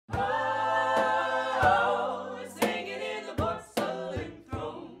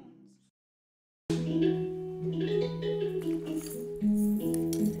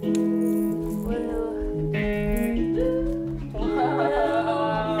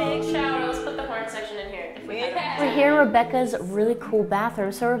here in Rebecca's really cool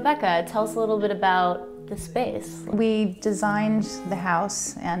bathroom. So Rebecca, tell us a little bit about the space. We designed the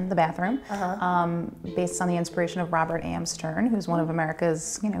house and the bathroom based on the inspiration of Robert A.M. Stern, who's one of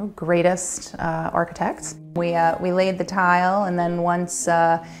America's, greatest architects. We laid the tile, and then once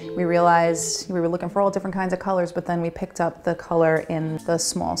we realized we were looking for all different kinds of colors, but then we picked up the color in the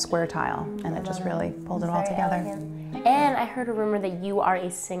small square tile, and it just really pulled it all together. Elegant. And I heard a rumor that you are a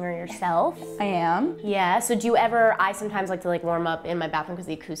singer yourself. I am. Yeah, so do you ever, I sometimes like to warm up in my bathroom because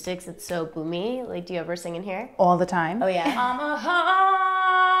the acoustics, it's so boomy. Do you ever sing in here? All the time. Oh yeah. I'm a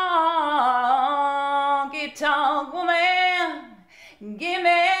honky tonk woman. Give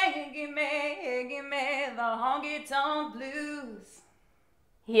me the honky tonk blues.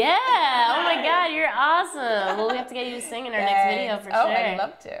 Yeah, oh my God, you're awesome. Well, we have to get you to sing in our next video for sure. Oh, I'd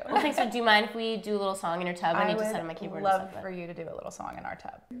love to. Well, thanks. So do you mind if we do a little song in your tub? I need to set up my keyboard. I would love for you to do a little song in our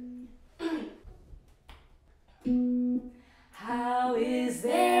tub. How is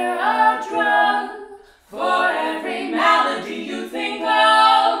there a drug for every malady you think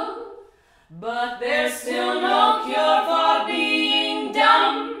of? But there's still no cure for being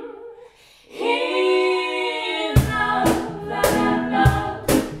dumb. In love, la la la,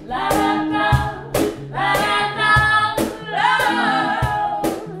 la la la, la la la, la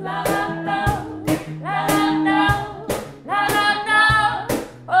la la, la la la, la la.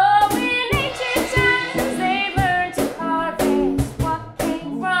 Oh, in ancient times they learned to harvest what came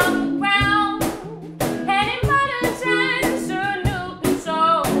from the ground, and in modern times Sir Newton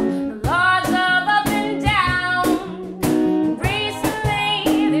saw the laws of up and down. Recently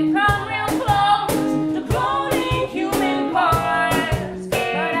they've come real close to cloning human parts,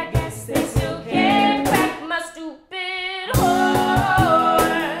 but I guess they still can't crack my stupid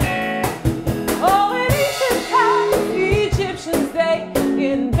heart. Oh, in ancient times the Egyptians, they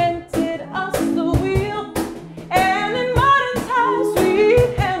invented us the wheel, and in modern times sweet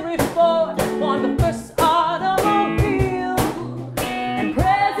Henry Ford won the first automobile. And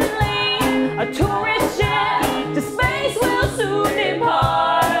presently a tourist jet to space will soon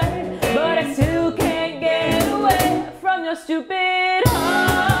depart, but I still can't get away from your stupid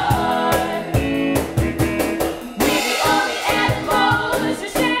heart. We the only animals who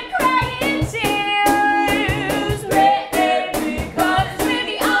shed crying tears, maybe because we're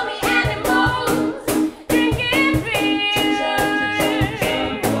the only animals drinking beer.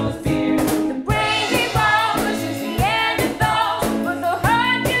 The brain evolved since Neanderthals, but the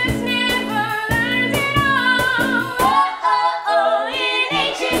heart just never learned it all. Oh, in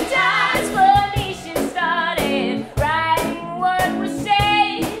ancient times, Phoenicians started writing what was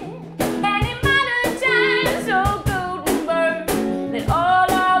said, and in modern times, old Gutenberg let all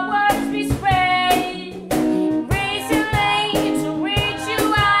our words be spread. Recently, to reach you,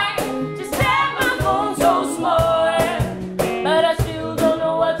 I just have my phone so smart, but I still don't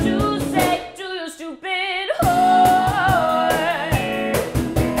know what to say to your stupid heart.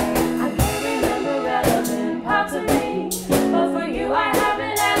 I can't remember relevant parts of me, but for you I have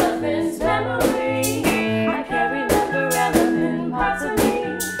an elephant's memory. I can't remember relevant parts of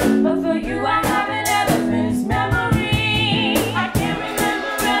me, but for you I have an elephant's memory. I can't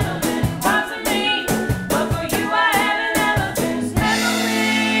remember relevant parts of me, but for you I have an elephant's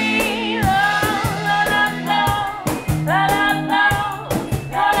memory. La la la la, la la la,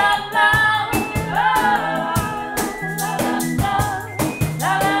 la la la,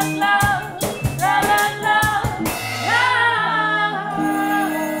 la la la, la la la.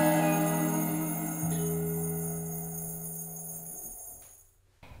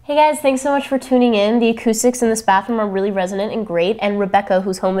 Hey guys, thanks so much for tuning in. The acoustics in this bathroom are really resonant and great, and Rebecca,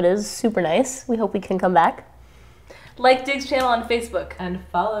 whose home it is, super nice. We hope we can come back. Like Dig's channel on Facebook. And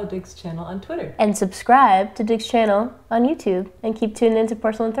follow Dig's channel on Twitter. And subscribe to Dig's channel on YouTube, and keep tuning into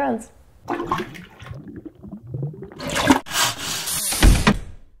Porcelain Thrones.